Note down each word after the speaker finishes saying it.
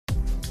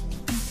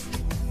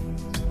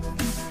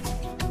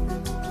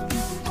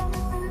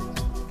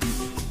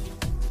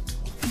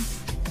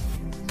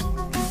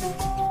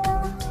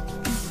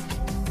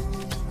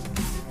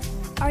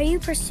you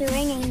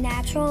pursuing a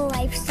natural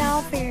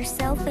lifestyle for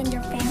yourself and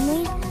your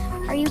family?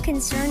 Are you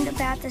concerned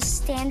about the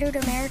standard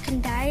American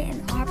diet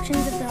and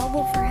options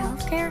available for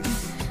healthcare?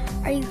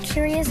 Are you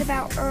curious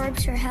about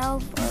herbs for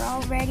health or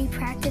already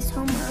practice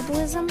home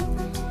herbalism?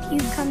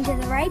 You've come to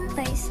the right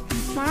place.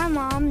 My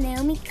mom,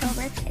 Naomi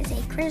Kilbreth, is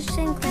a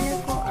Christian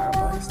clinical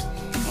herbalist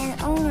and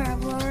owner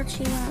of Lower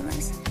Tree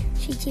Wellness.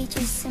 She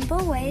teaches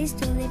simple ways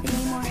to live in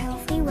a more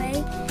healthy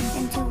way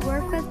and to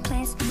work with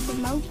plants to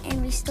promote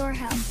and restore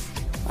health.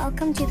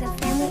 Welcome to the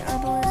Family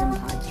Herbalism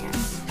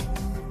Podcast.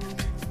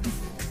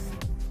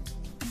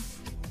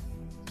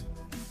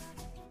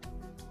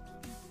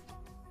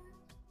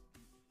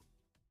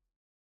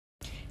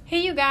 Hey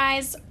you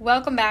guys,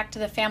 welcome back to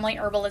the Family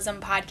Herbalism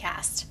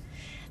Podcast.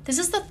 This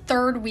is the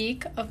third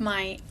week of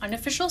my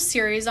unofficial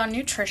series on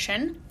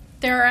nutrition.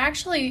 There are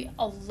actually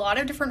a lot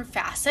of different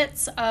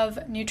facets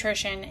of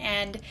nutrition,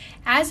 and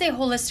as a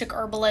holistic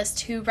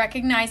herbalist who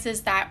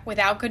recognizes that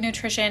without good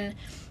nutrition,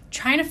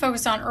 trying to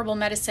focus on herbal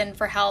medicine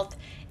for health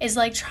is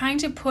like trying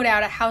to put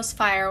out a house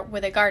fire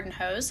with a garden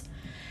hose.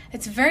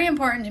 It's very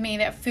important to me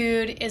that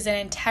food is an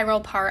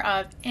integral part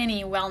of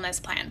any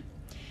wellness plan.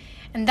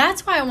 And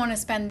that's why I want to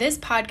spend this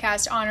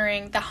podcast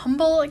honoring the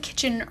humble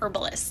kitchen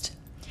herbalist.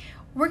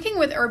 Working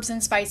with herbs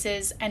and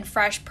spices and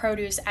fresh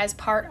produce as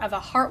part of a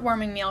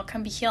heartwarming meal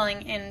can be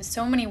healing in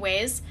so many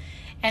ways,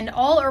 and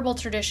all herbal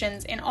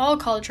traditions in all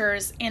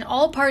cultures, in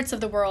all parts of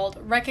the world,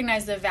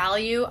 recognize the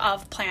value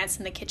of plants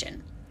in the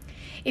kitchen.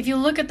 If you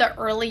look at the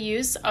early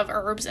use of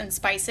herbs and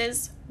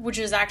spices, which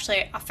is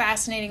actually a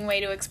fascinating way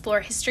to explore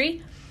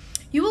history,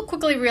 you will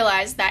quickly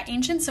realize that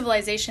ancient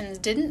civilizations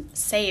didn't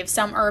save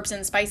some herbs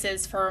and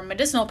spices for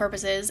medicinal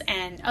purposes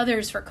and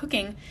others for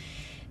cooking.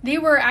 They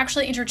were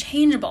actually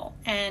interchangeable,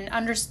 and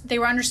they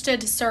were understood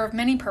to serve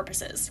many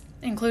purposes,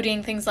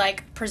 including things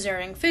like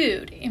preserving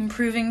food,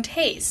 improving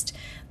taste,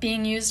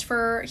 being used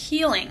for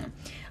healing.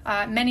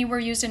 Many were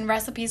used in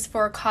recipes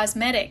for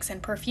cosmetics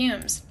and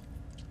perfumes.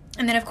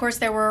 And then, of course,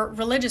 there were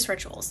religious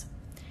rituals.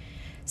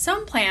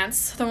 Some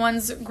plants, the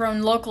ones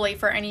grown locally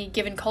for any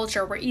given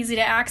culture, were easy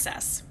to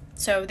access.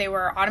 So they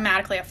were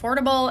automatically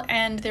affordable,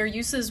 and their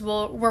uses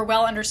were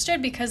well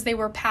understood because they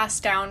were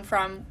passed down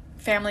from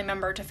family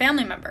member to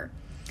family member.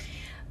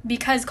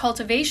 Because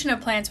cultivation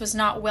of plants was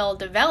not well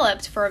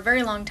developed for a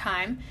very long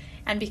time,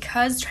 and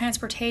because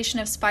transportation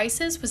of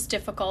spices was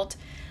difficult,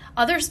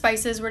 other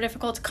spices were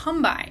difficult to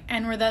come by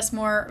and were thus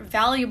more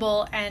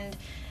valuable and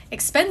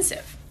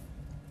expensive.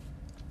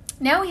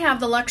 Now we have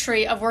the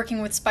luxury of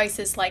working with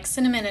spices like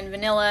cinnamon and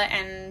vanilla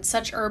and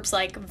such herbs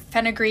like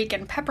fenugreek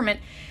and peppermint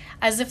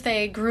as if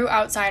they grew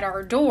outside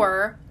our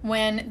door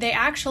when they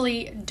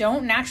actually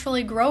don't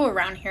naturally grow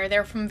around here.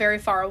 They're from very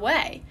far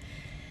away.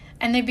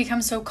 And they've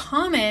become so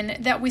common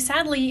that we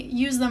sadly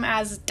use them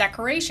as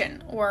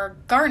decoration or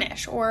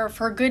garnish or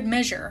for good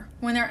measure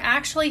when they're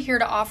actually here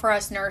to offer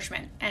us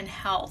nourishment and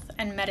health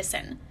and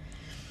medicine.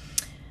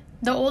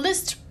 The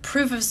oldest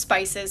proof of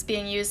spices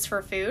being used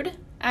for food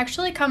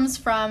actually comes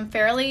from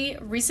fairly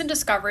recent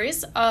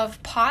discoveries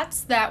of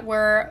pots that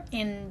were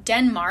in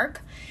Denmark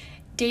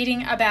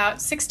dating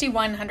about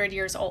 6,100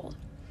 years old.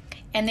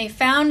 And they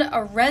found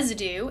a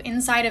residue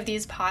inside of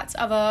these pots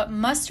of a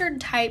mustard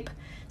type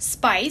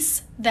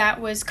spice that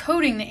was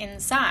coating the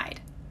inside.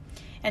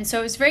 And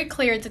so it was very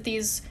clear that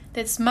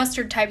this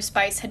mustard type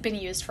spice had been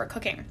used for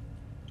cooking.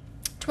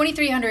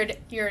 2,300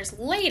 years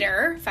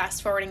later,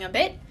 fast forwarding a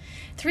bit,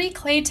 3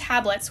 clay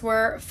tablets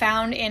were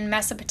found in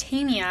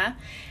Mesopotamia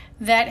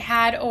that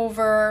had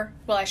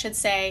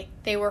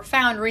they were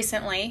found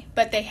recently,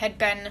 but they had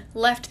been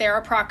left there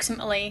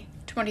approximately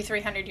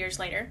 2,300 years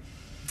later.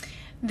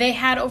 They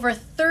had over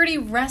 30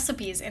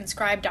 recipes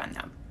inscribed on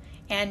them.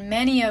 And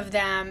many of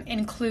them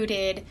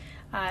included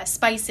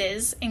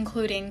spices,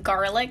 including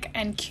garlic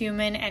and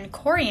cumin and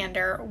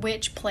coriander,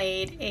 which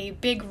played a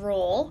big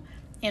role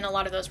in a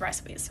lot of those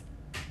recipes.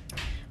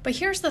 But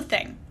here's the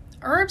thing.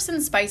 Herbs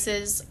and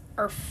spices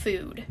are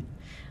food.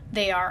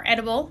 They are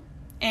edible,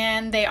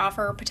 and they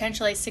offer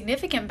potentially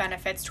significant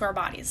benefits to our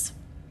bodies.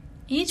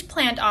 Each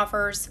plant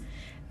offers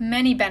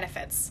many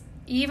benefits,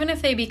 even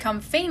if they become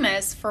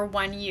famous for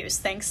one use,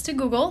 thanks to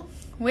Google,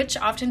 which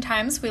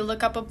oftentimes we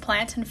look up a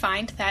plant and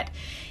find that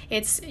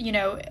it's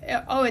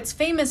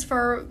famous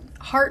for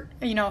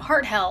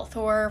heart health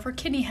or for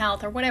kidney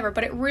health or whatever,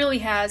 but it really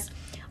has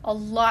a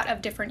lot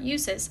of different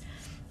uses.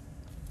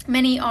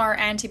 Many are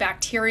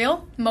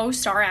antibacterial.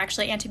 Most are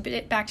actually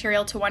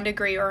antibacterial to one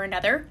degree or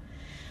another.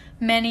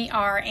 Many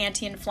are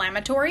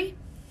anti-inflammatory,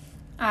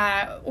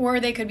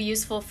 or they could be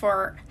useful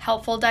for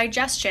helpful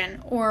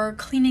digestion or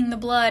cleaning the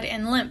blood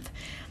and lymph.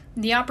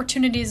 The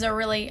opportunities are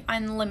really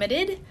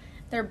unlimited.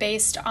 They're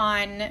based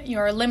on,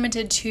 you're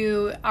limited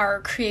to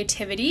our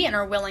creativity and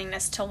our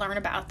willingness to learn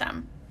about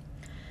them.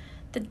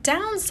 The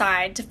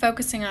downside to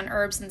focusing on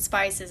herbs and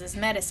spices as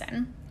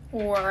medicine,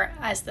 or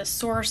as the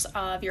source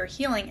of your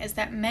healing, is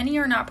that many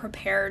are not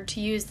prepared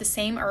to use the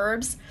same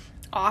herbs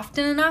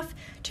often enough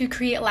to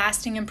create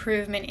lasting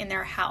improvement in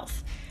their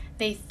health.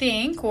 They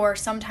think, or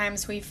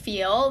sometimes we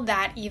feel,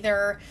 that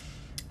either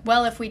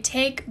well, if we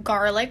take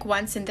garlic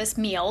once in this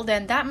meal,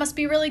 then that must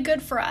be really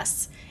good for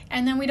us.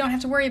 And then we don't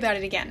have to worry about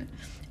it again,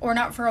 or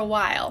not for a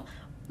while.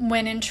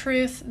 When in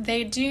truth,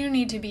 they do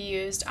need to be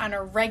used on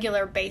a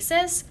regular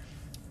basis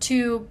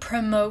to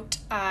promote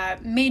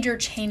major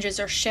changes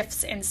or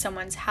shifts in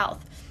someone's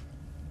health.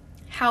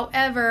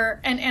 However,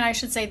 and I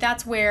should say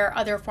that's where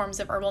other forms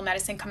of herbal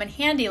medicine come in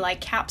handy,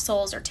 like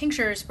capsules or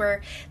tinctures,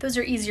 where those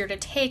are easier to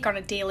take on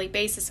a daily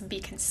basis and be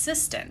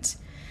consistent.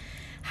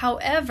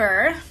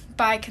 However,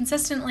 by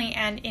consistently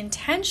and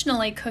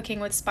intentionally cooking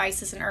with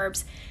spices and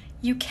herbs,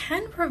 you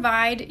can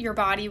provide your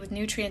body with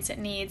nutrients it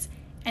needs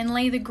and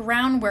lay the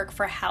groundwork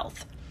for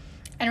health.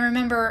 And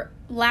remember,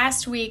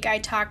 last week I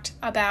talked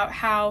about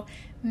how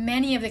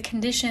many of the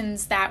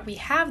conditions that we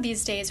have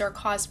these days are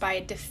caused by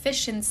a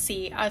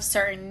deficiency of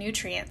certain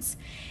nutrients.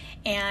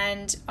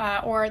 And,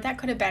 or that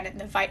could have been in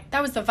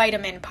that was the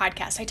vitamin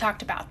podcast. I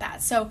talked about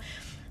that. So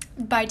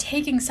by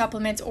taking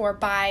supplements or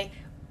by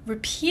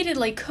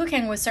repeatedly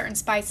cooking with certain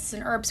spices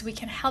and herbs, we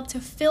can help to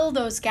fill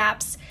those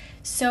gaps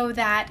so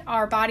that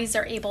our bodies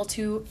are able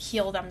to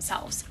heal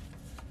themselves.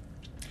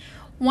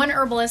 One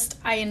herbalist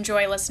I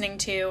enjoy listening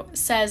to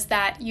says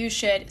that you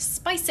should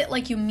spice it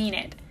like you mean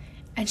it.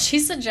 And she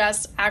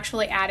suggests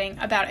actually adding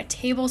about a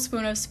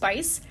tablespoon of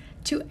spice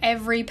to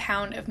every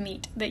pound of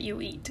meat that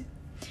you eat.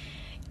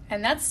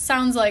 And that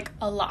sounds like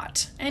a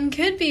lot, and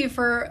could be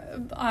for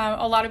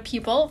a lot of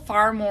people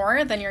far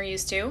more than you're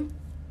used to.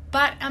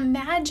 But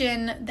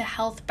imagine the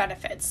health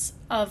benefits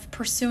of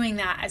pursuing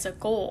that as a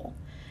goal.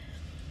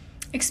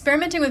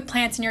 Experimenting with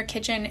plants in your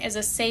kitchen is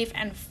a safe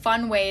and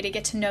fun way to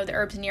get to know the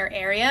herbs in your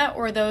area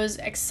or those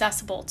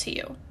accessible to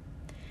you.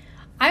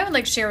 I would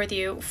like to share with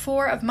you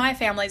 4 of my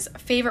family's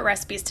favorite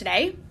recipes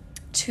today.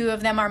 2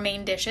 of them are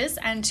main dishes,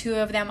 and 2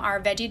 of them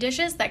are veggie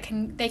dishes that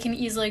can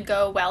easily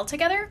go well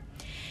together.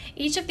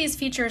 Each of these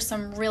features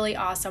some really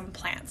awesome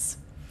plants.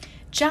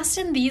 Just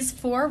in these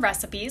 4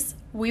 recipes,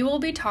 we will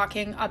be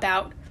talking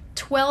about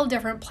 12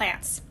 different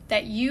plants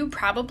that you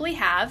probably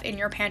have in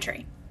your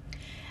pantry.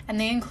 And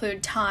they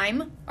include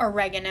thyme,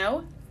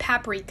 oregano,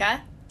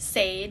 paprika,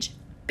 sage,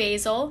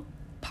 basil,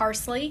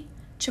 parsley,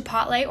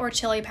 chipotle or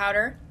chili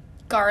powder,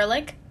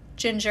 garlic,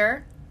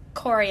 ginger,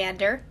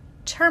 coriander,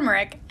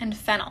 turmeric, and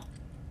fennel.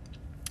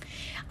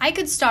 I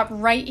could stop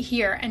right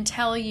here and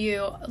tell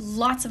you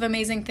lots of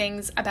amazing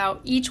things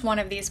about each one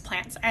of these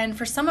plants. And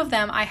for some of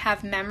them, I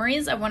have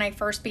memories of when I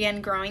first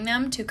began growing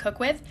them to cook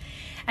with.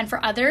 And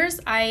for others,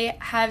 I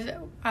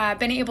have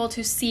been able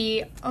to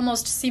see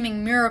almost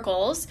seeming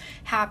miracles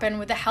happen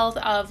with the health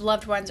of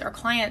loved ones or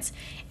clients.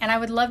 And I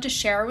would love to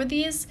share with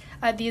these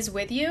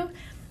with you.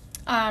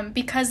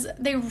 Because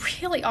they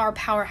really are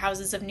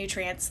powerhouses of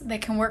nutrients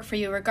that can work for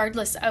you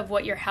regardless of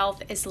what your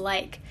health is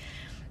like.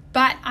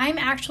 But I'm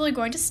actually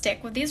going to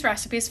stick with these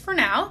recipes for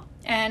now,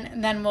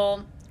 and then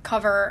we'll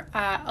cover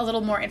a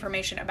little more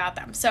information about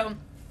them. So,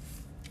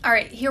 all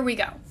right, here we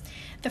go.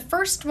 The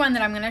first one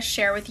that I'm going to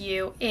share with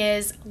you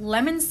is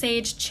lemon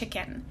sage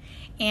chicken.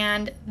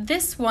 And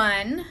this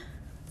one,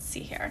 let's see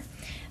here.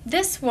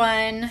 This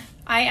one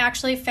I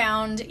actually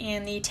found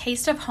in the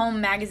Taste of Home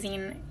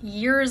magazine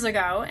years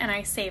ago, and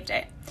I saved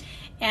it.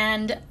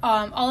 And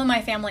all of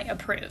my family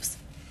approves.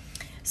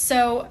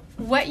 So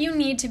what you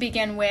need to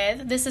begin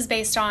with, this is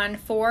based on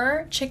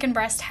 4 chicken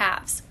breast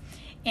halves.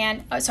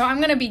 And so I'm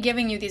going to be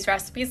giving you these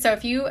recipes. So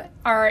if you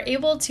are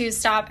able to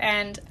stop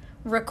and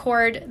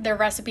record the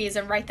recipes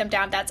and write them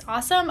down, that's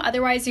awesome.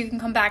 Otherwise, you can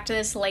come back to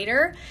this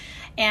later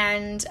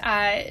and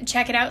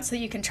check it out so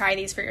that you can try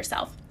these for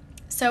yourself.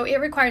 So it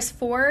requires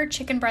 4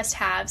 chicken breast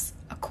halves,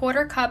 a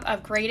 1/4 cup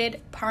of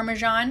grated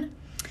Parmesan,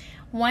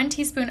 1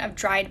 teaspoon of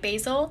dried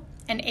basil,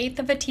 1/8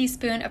 of a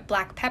teaspoon of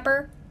black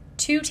pepper,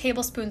 2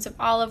 tablespoons of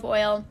olive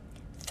oil,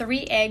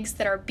 3 eggs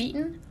that are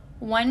beaten,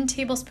 1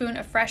 tablespoon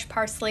of fresh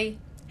parsley,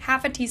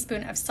 1/2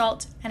 teaspoon of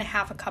salt, and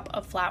 1/2 cup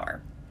of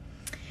flour.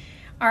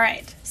 All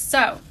right,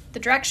 so the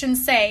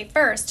directions say,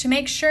 first, to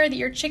make sure that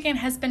your chicken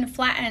has been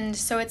flattened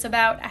so it's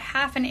about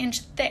 1/2 inch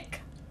thick.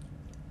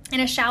 In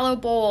a shallow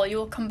bowl, you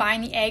will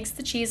combine the eggs,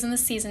 the cheese, and the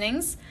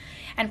seasonings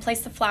and place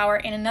the flour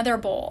in another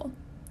bowl.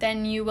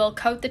 Then you will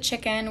coat the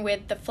chicken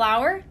with the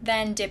flour,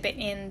 then dip it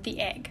in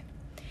the egg.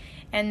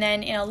 And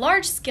then in a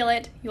large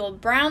skillet, you will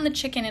brown the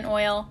chicken in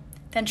oil,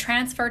 then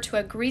transfer to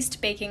a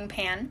greased baking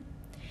pan.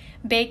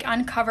 Bake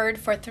uncovered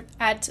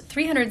at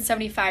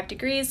 375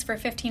 degrees for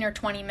 15 or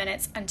 20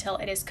 minutes until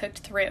it is cooked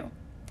through.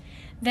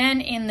 Then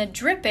in the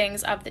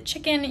drippings of the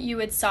chicken, you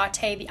would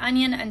saute the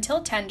onion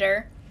until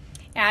tender,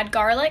 add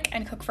garlic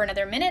and cook for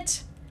another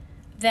minute,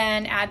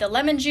 then add the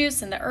lemon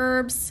juice and the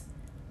herbs.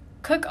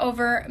 Cook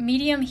over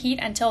medium heat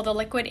until the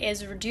liquid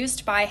is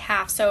reduced by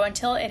half, so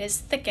until it is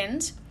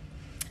thickened.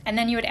 And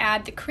then you would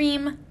add the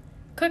cream.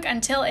 Cook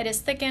until it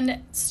is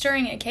thickened,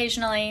 stirring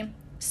occasionally.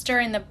 Stir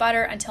in the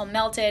butter until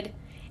melted,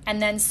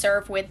 and then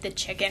serve with the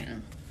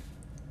chicken.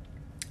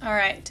 All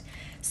right,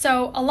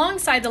 so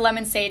alongside the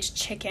lemon sage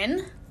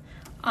chicken,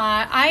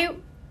 I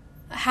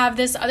have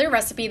this other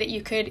recipe that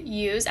you could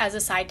use as a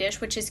side dish,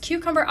 which is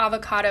cucumber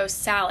avocado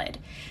salad.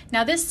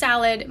 Now this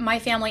salad, my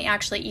family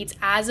actually eats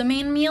as a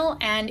main meal,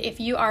 and if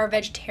you are a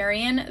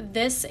vegetarian,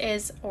 this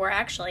is, or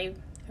actually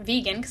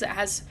vegan because it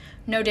has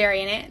no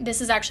dairy in it,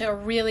 this is actually a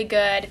really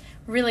good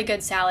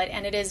salad,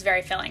 and it is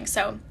very filling,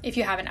 so if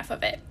you have enough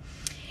of it.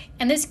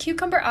 And this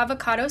cucumber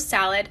avocado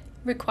salad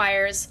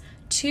requires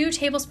 2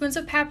 tablespoons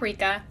of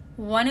paprika,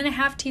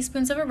 1.5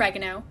 teaspoons of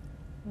oregano,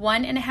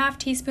 1.5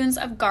 teaspoons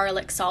of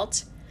garlic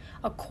salt,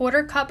 a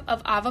 1/4 cup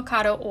of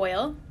avocado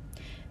oil,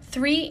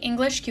 3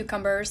 English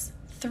cucumbers,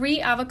 3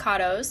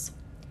 avocados,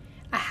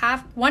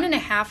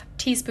 1.5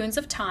 teaspoons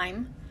of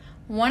thyme,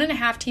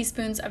 1.5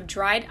 teaspoons of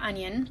dried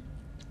onion,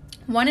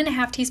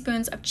 1.5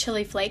 teaspoons of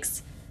chili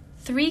flakes,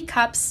 3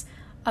 cups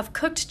of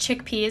cooked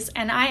chickpeas,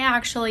 and I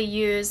actually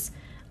use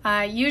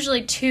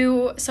usually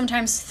 2,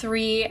 sometimes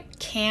 3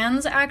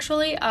 cans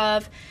actually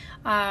of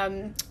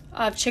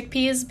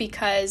chickpeas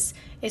because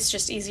it's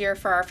just easier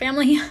for our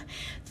family.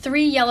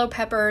 3 yellow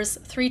peppers,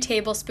 3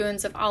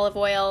 tablespoons of olive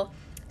oil,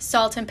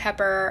 salt and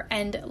pepper,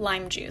 and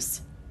lime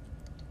juice.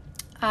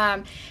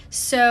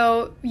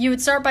 So you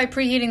would start by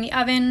preheating the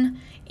oven,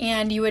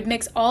 and you would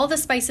mix all the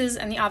spices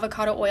and the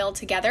avocado oil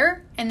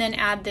together and then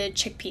add the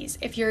chickpeas.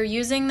 If you're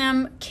using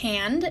them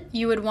canned,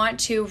 you would want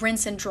to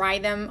rinse and dry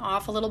them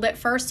off a little bit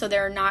first so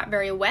they're not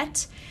very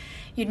wet.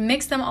 You'd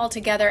mix them all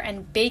together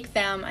and bake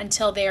them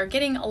until they are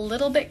getting a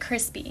little bit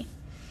crispy.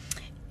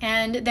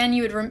 And then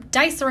you would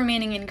dice the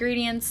remaining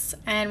ingredients,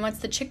 and once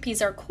the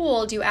chickpeas are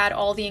cooled, you add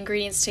all the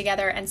ingredients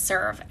together and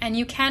serve. And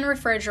you can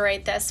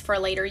refrigerate this for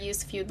later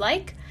use if you'd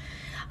like,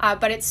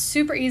 but it's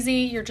super easy.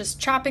 You're just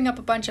chopping up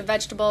a bunch of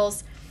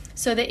vegetables.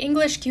 So the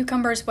English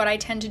cucumbers, what I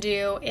tend to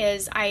do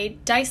is I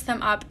dice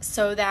them up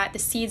so that the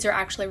seeds are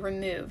actually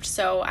removed.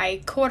 So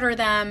I quarter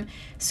them,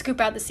 scoop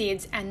out the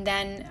seeds, and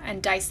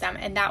dice them,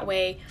 and that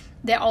way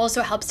that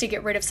also helps to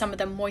get rid of some of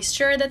the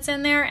moisture that's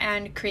in there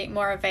and create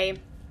more of a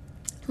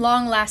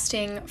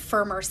long-lasting,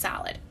 firmer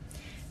salad.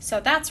 So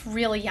that's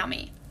really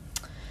yummy.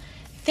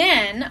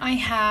 Then I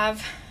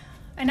have,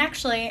 and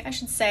actually I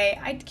should say,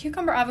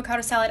 cucumber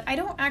avocado salad, I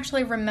don't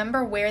actually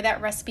remember where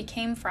that recipe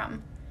came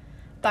from,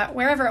 but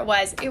wherever it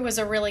was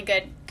a really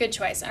good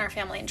choice, and our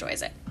family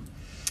enjoys it.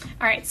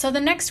 All right, so the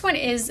next one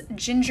is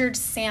gingered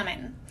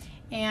salmon.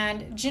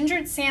 And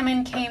gingered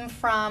salmon came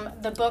from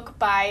the book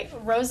by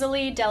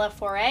Rosalie de la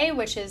Forêt,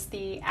 which is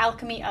The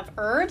Alchemy of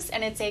Herbs,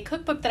 and it's a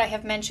cookbook that I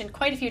have mentioned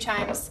quite a few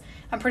times,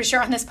 I'm pretty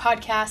sure, on this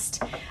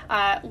podcast.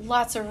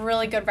 Lots of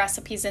really good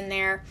recipes in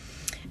there,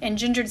 and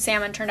gingered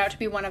salmon turned out to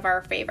be one of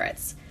our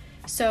favorites.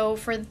 So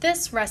for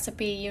this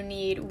recipe, you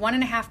need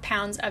 1.5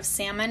 pounds of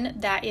salmon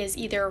that is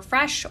either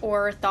fresh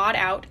or thawed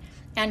out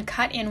and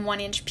cut in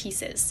 1-inch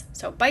pieces,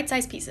 so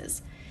bite-sized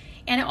pieces.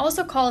 And it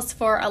also calls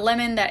for a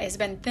lemon that has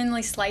been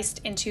thinly sliced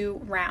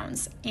into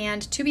rounds.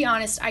 And to be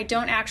honest, I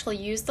don't actually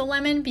use the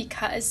lemon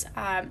because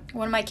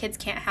one of my kids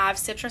can't have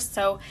citrus,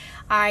 so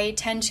I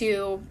tend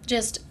to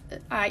just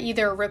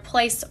either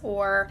replace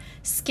or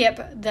skip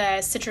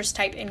the citrus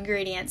type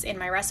ingredients in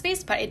my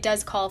recipes, but it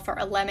does call for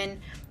a lemon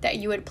that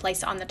you would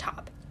place on the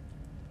top.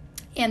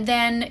 And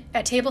then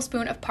a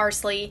tablespoon of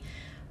parsley,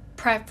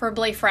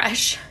 preferably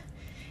fresh.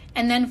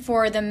 And then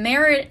for the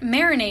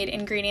marinade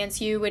ingredients,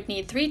 you would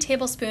need 3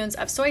 tablespoons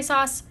of soy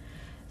sauce,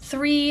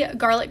 3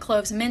 garlic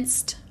cloves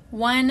minced,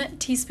 1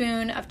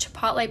 teaspoon of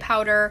chipotle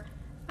powder,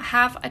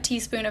 1/2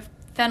 teaspoon of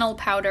fennel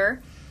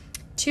powder,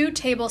 2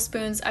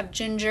 tablespoons of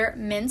ginger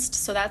minced,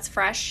 so that's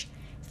fresh,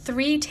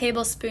 3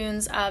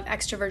 tablespoons of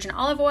extra virgin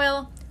olive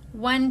oil,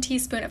 1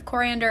 teaspoon of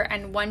coriander,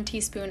 and 1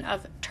 teaspoon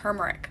of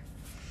turmeric.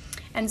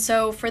 And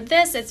so for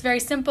this, it's very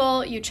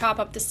simple. You chop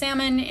up the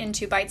salmon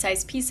into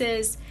bite-sized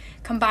pieces,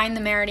 combine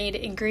the marinade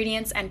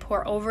ingredients, and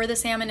pour over the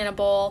salmon in a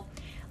bowl.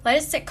 Let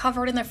it sit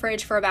covered in the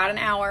fridge for about an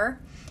hour,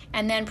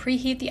 and then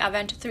preheat the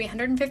oven to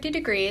 350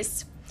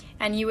 degrees.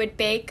 And you would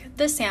bake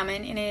the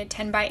salmon in a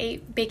 10 by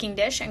 8 baking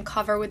dish and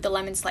cover with the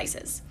lemon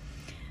slices.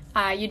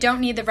 You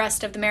don't need the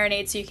rest of the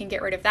marinade, so you can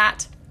get rid of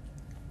that.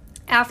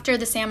 After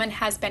the salmon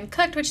has been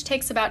cooked, which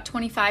takes about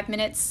 25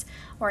 minutes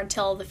or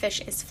until the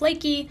fish is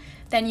flaky,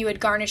 then you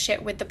would garnish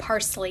it with the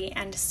parsley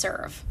and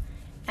serve.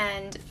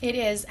 And it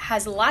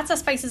has lots of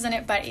spices in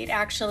it, but it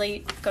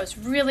actually goes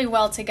really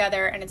well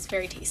together, and it's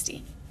very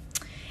tasty.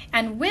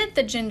 And with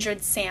the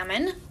gingered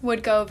salmon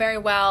would go very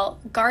well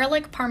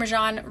garlic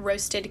parmesan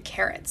roasted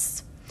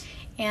carrots.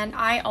 And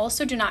I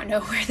also do not know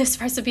where this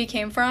recipe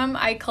came from.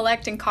 I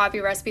collect and copy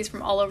recipes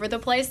from all over the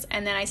place,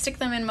 and then I stick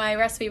them in my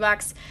recipe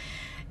box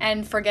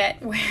and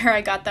forget where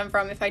I got them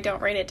from if I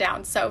don't write it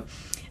down. So,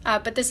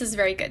 but this is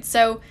very good.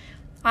 So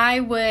I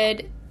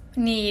would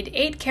need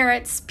 8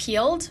 carrots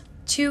peeled,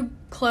 2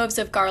 cloves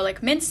of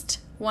garlic minced,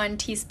 1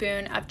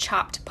 teaspoon of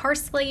chopped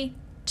parsley,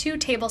 2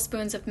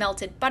 tablespoons of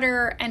melted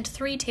butter, and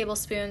 3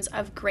 tablespoons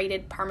of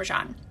grated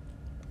Parmesan.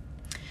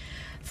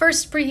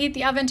 First, preheat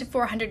the oven to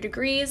 400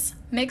 degrees.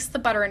 Mix the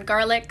butter and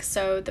garlic,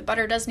 so the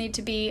butter does need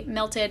to be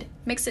melted.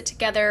 Mix it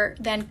together,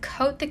 then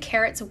coat the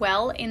carrots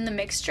well in the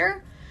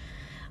mixture.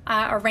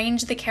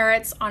 Arrange the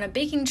carrots on a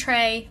baking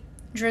tray.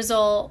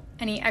 drizzle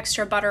any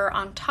extra butter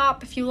on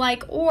top if you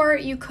like, or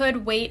you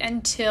could wait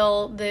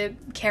until the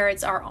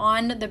carrots are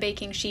on the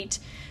baking sheet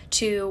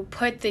to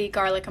put the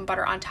garlic and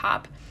butter on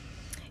top.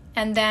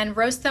 And then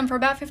roast them for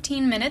about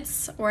 15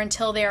 minutes or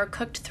until they are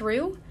cooked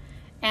through,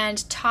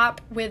 and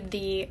top with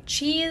the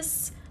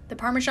cheese, the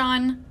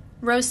Parmesan,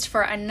 roast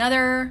for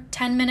another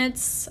 10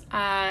 minutes. So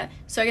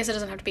I guess it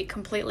doesn't have to be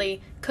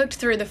completely cooked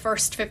through the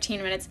first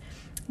 15 minutes.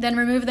 Then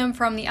remove them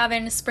from the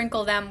oven,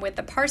 sprinkle them with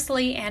the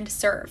parsley, and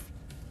serve.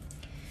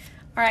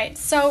 All right,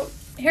 so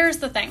here's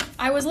the thing.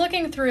 I was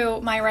looking through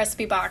my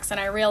recipe box and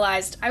I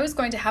realized I was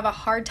going to have a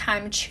hard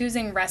time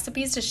choosing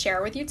recipes to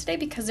share with you today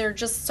because there are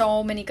just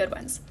so many good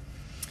ones.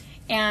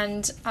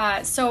 And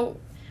so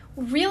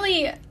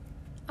really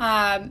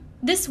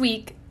this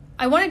week,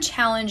 I want to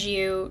challenge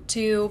you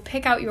to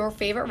pick out your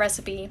favorite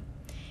recipe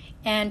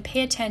and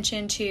pay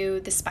attention to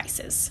the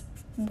spices.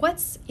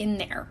 What's in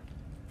there?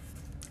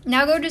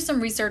 Now go do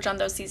some research on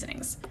those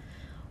seasonings.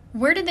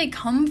 Where did they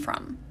come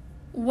from?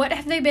 What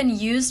have they been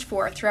used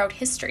for throughout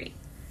history?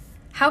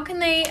 How can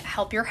they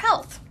help your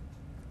health?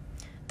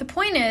 The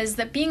point is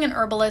that being an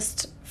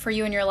herbalist for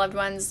you and your loved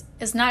ones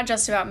is not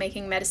just about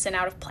making medicine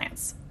out of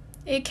plants.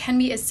 It can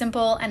be as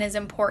simple and as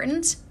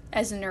important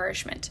as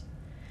nourishment.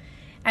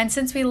 And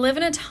since we live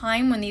in a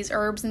time when these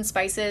herbs and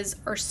spices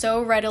are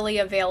so readily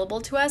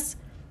available to us,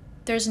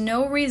 there's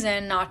no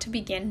reason not to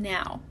begin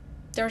now.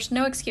 There's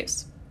no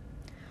excuse.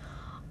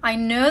 I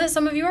know that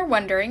some of you are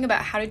wondering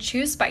about how to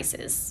choose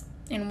spices,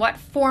 in what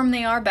form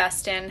they are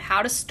best in,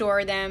 how to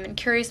store them, and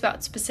curious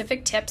about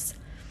specific tips.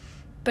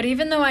 But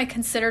even though I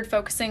considered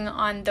focusing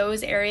on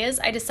those areas,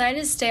 I decided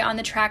to stay on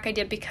the track I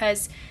did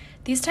because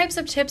these types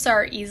of tips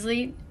are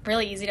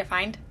really easy to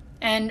find.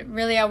 And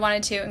really, I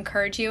wanted to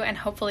encourage you and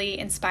hopefully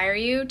inspire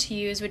you to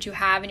use what you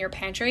have in your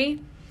pantry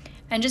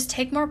and just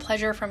take more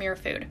pleasure from your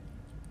food.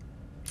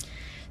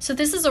 So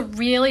this is a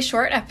really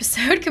short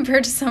episode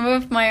compared to some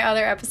of my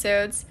other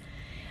episodes.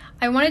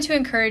 I wanted to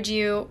encourage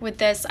you with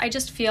this. I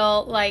just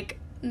feel like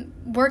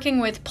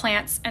working with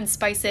plants and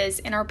spices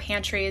in our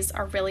pantries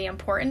are really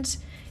important.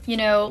 You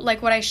know,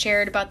 like what I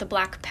shared about the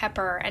black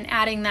pepper and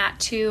adding that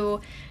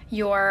to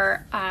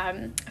your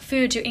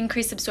food to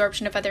increase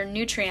absorption of other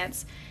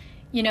nutrients.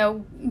 You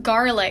know,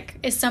 garlic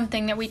is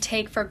something that we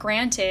take for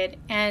granted,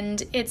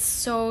 and it's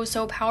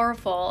so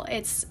powerful.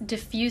 It's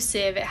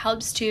diffusive. It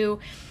helps to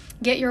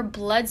get your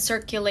blood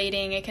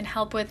circulating. It can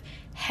help with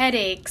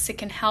headaches. It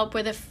can help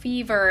with a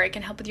fever. It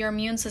can help with your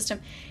immune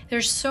system.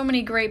 There's so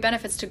many great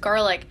benefits to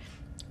garlic.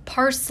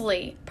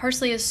 Parsley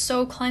is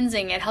so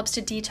cleansing. It helps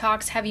to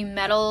detox heavy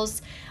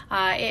metals.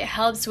 It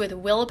helps with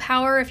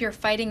willpower if you're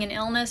fighting an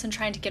illness and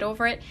trying to get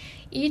over it.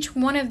 Each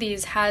one of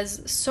these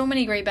has so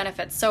many great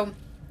benefits. So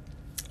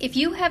if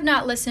you have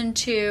not listened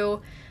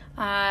to,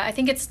 I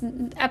think it's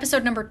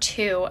episode number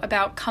 2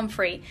 about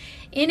comfrey,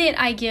 in it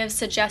I give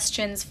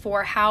suggestions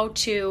for how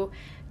to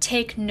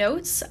take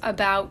notes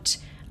about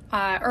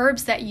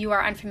herbs that you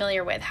are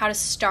unfamiliar with, how to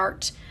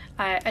start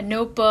a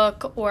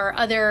notebook or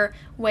other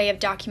way of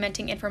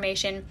documenting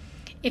information.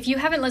 If you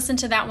haven't listened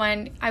to that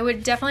one, I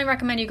would definitely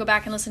recommend you go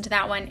back and listen to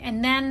that one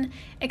and then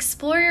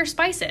explore your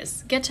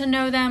spices. Get to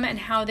know them and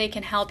how they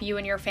can help you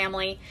and your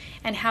family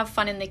and have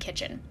fun in the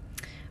kitchen.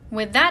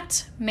 With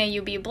that, may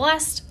you be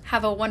blessed,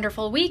 have a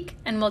wonderful week,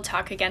 and we'll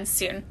talk again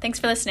soon. Thanks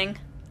for listening.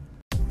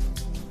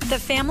 The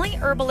Family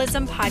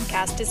Herbalism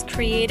podcast is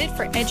created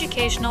for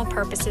educational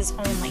purposes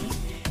only.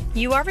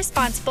 You are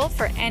responsible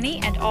for any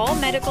and all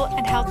medical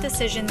and health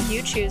decisions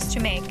you choose to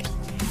make.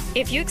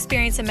 If you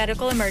experience a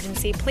medical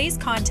emergency, please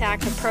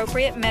contact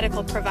appropriate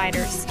medical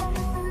providers.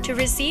 To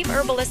receive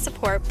herbalist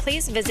support,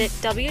 please visit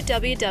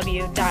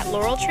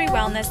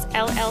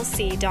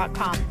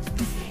www.laureltreewellnessllc.com.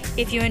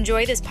 If you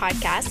enjoy this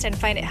podcast and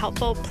find it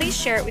helpful, please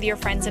share it with your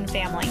friends and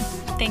family.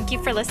 Thank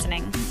you for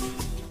listening.